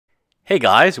Hey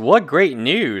guys, what great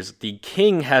news! The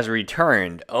king has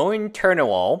returned. Owen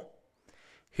Turtenwald,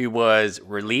 who was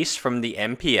released from the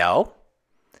MPL,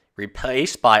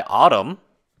 replaced by Autumn,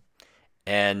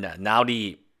 and now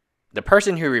the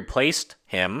person who replaced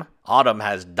him, Autumn,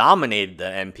 has dominated the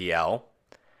MPL,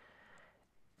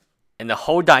 and the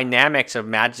whole dynamics of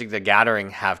Magic the Gathering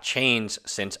have changed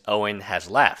since Owen has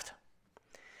left.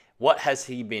 What has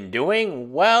he been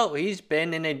doing? Well, he's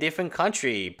been in a different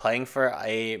country playing for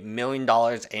 $1 million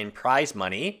in prize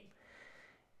money.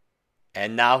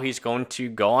 And now he's going to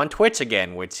go on Twitch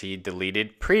again, which he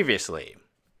deleted previously.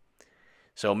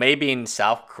 So maybe in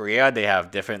South Korea they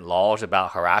have different laws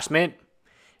about harassment.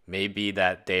 Maybe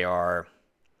that they are...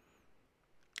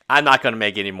 I'm not going to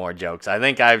make any more jokes. I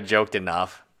think I've joked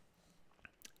enough.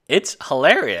 It's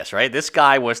hilarious, right? This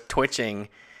guy was twitching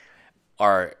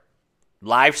or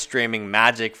live streaming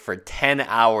Magic for 10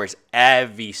 hours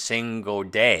every single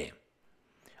day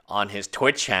on his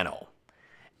Twitch channel.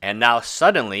 And now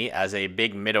suddenly, as a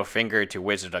big middle finger to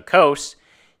Wizards of the Coast,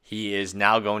 he is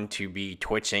now going to be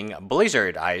twitching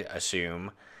Blizzard, I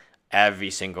assume, every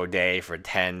single day for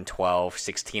 10, 12,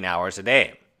 16 hours a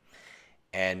day.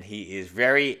 And he is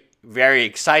very, very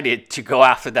excited to go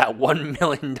after that $1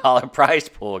 million prize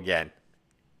pool again.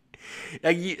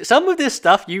 Some of this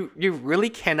stuff you really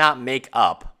cannot make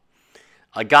up.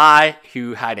 A guy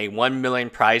who had a 1 million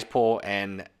prize pool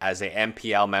and as an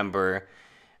MPL member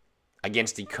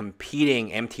against the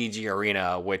competing MTG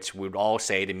arena, which would all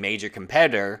say the major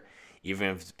competitor, even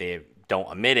if they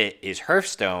don't admit it, is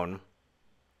Hearthstone,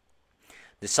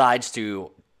 decides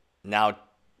to now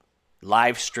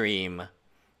live stream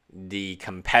the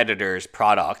competitor's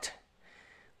product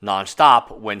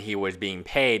nonstop when he was being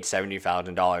paid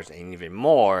 $70,000 and even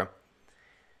more.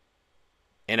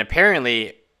 And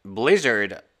apparently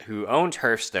Blizzard, who owns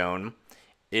Hearthstone,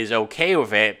 is okay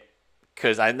with it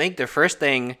because I think the first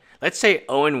thing, let's say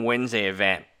Owen wins the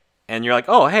event and you're like,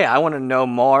 oh, hey, I want to know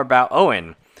more about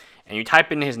Owen. And you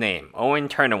type in his name, Owen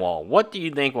Turtenwald. What do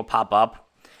you think will pop up?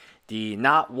 The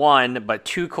not one, but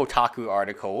 2 Kotaku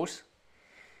articles.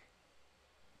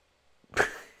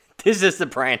 This is the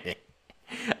branding.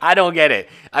 I don't get it.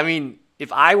 I mean,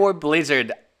 if I were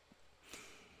Blizzard,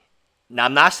 now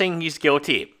I'm not saying he's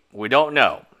guilty. We don't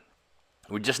know.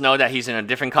 We just know that he's in a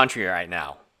different country right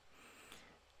now.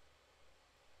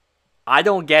 I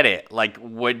don't get it. Like,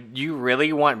 would you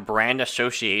really want brand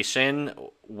association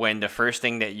when the first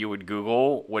thing that you would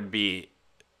Google would be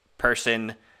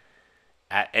person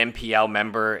at MPL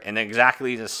member in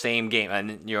exactly the same game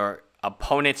and your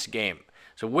opponent's game?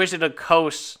 So Wizard of the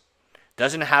Coast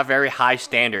doesn't have very high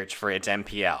standards for its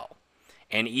MPL.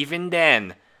 And even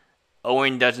then,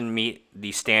 Owen doesn't meet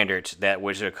the standards that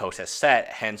Wizard of the Coast has set,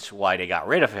 hence why they got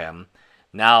rid of him.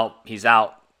 Now he's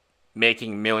out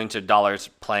making millions of dollars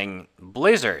playing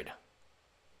Blizzard,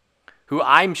 who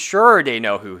I'm sure they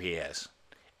know who he is.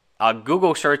 A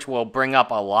Google search will bring up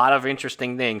a lot of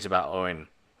interesting things about Owen.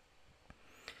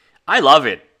 I love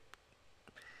it.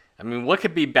 I mean, what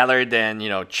could be better than,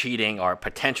 cheating or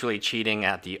potentially cheating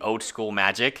at the old school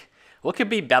Magic? What could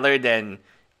be better than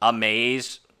a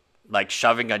maze, like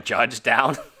shoving a judge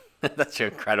down? That's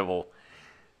incredible.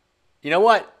 You know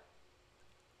what?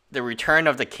 The return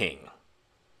of the king.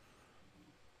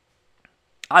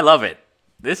 I love it.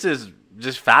 This is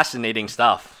just fascinating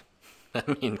stuff. I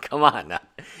mean, come on.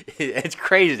 It's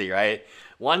crazy, right?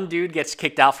 One dude gets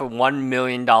kicked out for $1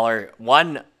 million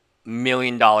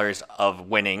of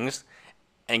winnings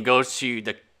and goes to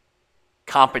the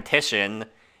competition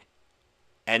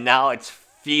and now it's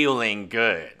feeling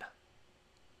good.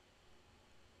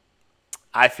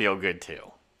 I feel good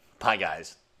too. Bye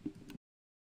guys.